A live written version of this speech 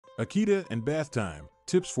Akita and bath time,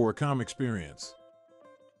 tips for a calm experience.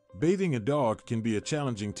 Bathing a dog can be a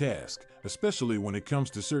challenging task, especially when it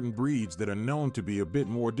comes to certain breeds that are known to be a bit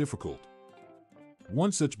more difficult.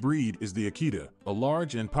 One such breed is the Akita, a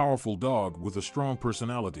large and powerful dog with a strong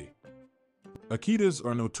personality. Akitas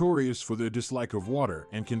are notorious for their dislike of water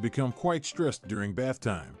and can become quite stressed during bath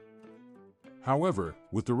time. However,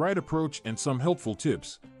 with the right approach and some helpful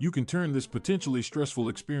tips, you can turn this potentially stressful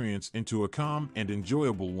experience into a calm and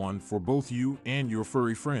enjoyable one for both you and your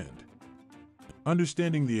furry friend.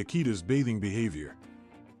 Understanding the Akita's bathing behavior.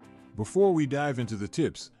 Before we dive into the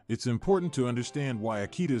tips, it's important to understand why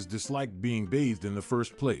Akitas dislike being bathed in the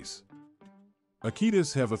first place.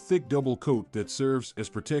 Akitas have a thick double coat that serves as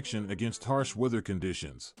protection against harsh weather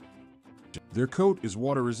conditions. Their coat is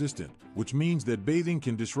water-resistant, which means that bathing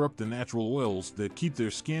can disrupt the natural oils that keep their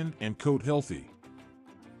skin and coat healthy.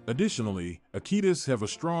 Additionally, Akitas have a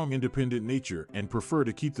strong independent nature and prefer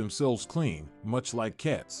to keep themselves clean, much like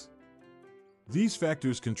cats. These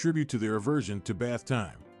factors contribute to their aversion to bath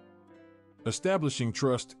time. Establishing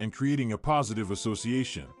trust and creating a positive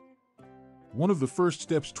association. One of the first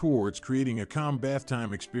steps towards creating a calm bath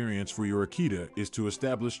time experience for your Akita is to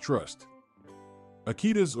establish trust.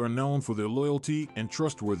 Akitas are known for their loyalty and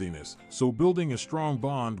trustworthiness, so building a strong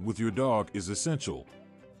bond with your dog is essential.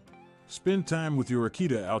 Spend time with your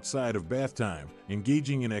Akita outside of bath time,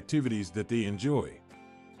 engaging in activities that they enjoy.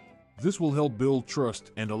 This will help build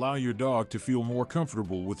trust and allow your dog to feel more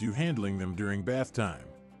comfortable with you handling them during bath time.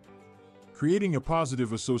 Creating a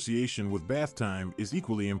positive association with bath time is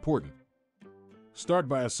equally important. Start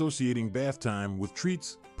by associating bath time with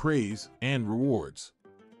treats, praise, and rewards.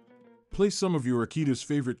 Place some of your Akita's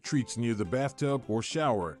favorite treats near the bathtub or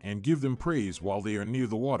shower and give them praise while they are near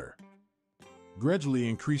the water. Gradually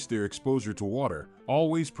increase their exposure to water,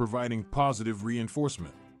 always providing positive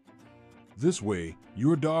reinforcement. This way,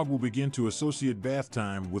 your dog will begin to associate bath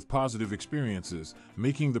time with positive experiences,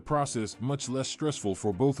 making the process much less stressful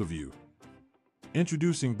for both of you.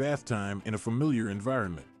 Introducing bath time in a familiar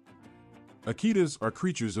environment. Akitas are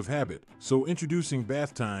creatures of habit, so introducing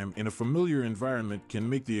bath time in a familiar environment can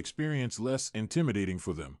make the experience less intimidating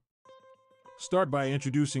for them. Start by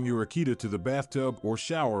introducing your Akita to the bathtub or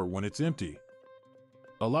shower when it's empty.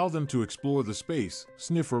 Allow them to explore the space,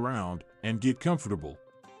 sniff around, and get comfortable.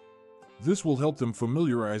 This will help them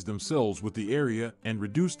familiarize themselves with the area and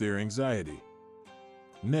reduce their anxiety.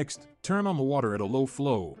 Next, turn on the water at a low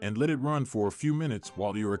flow and let it run for a few minutes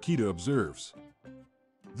while your Akita observes.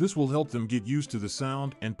 This will help them get used to the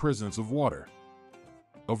sound and presence of water.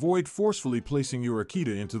 Avoid forcefully placing your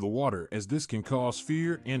Akita into the water, as this can cause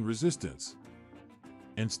fear and resistance.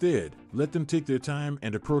 Instead, let them take their time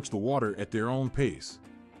and approach the water at their own pace.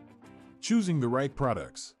 Choosing the right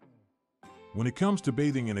products. When it comes to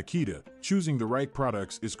bathing an Akita, choosing the right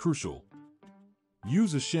products is crucial.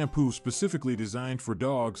 Use a shampoo specifically designed for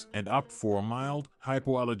dogs and opt for a mild,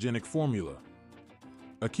 hypoallergenic formula.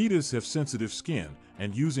 Akitas have sensitive skin,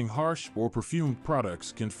 and using harsh or perfumed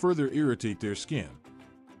products can further irritate their skin.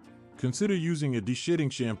 Consider using a de-shedding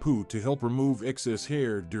shampoo to help remove excess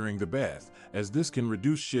hair during the bath, as this can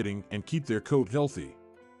reduce shedding and keep their coat healthy.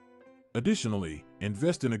 Additionally,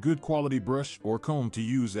 invest in a good quality brush or comb to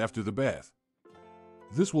use after the bath.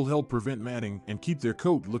 This will help prevent matting and keep their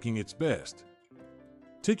coat looking its best.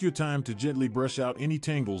 Take your time to gently brush out any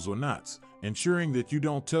tangles or knots, ensuring that you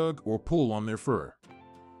don't tug or pull on their fur.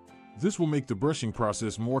 This will make the brushing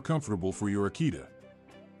process more comfortable for your Akita.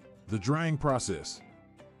 The drying process.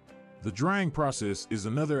 The drying process is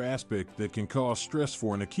another aspect that can cause stress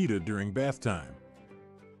for an Akita during bath time.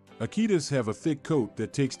 Akitas have a thick coat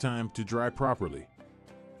that takes time to dry properly.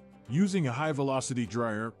 Using a high-velocity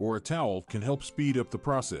dryer or a towel can help speed up the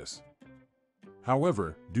process.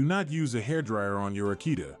 However, do not use a hairdryer on your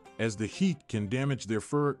Akita, as the heat can damage their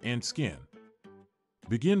fur and skin.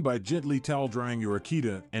 Begin by gently towel drying your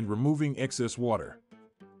Akita and removing excess water.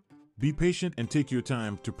 Be patient and take your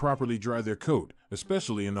time to properly dry their coat,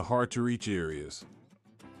 especially in the hard-to-reach areas.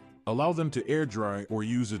 Allow them to air dry or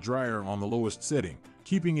use a dryer on the lowest setting,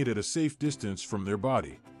 keeping it at a safe distance from their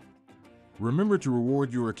body. Remember to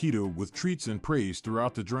reward your Akita with treats and praise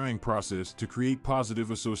throughout the drying process to create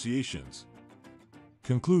positive associations.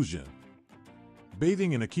 Conclusion.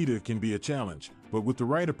 Bathing an Akita can be a challenge, but with the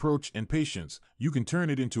right approach and patience, you can turn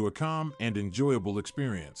it into a calm and enjoyable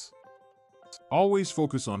experience. Always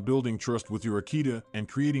focus on building trust with your Akita and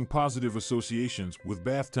creating positive associations with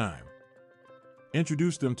bath time.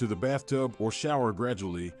 Introduce them to the bathtub or shower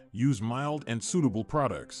gradually, use mild and suitable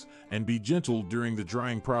products, and be gentle during the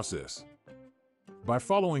drying process. By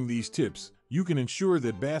following these tips, you can ensure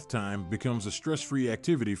that bath time becomes a stress-free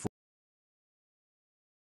activity for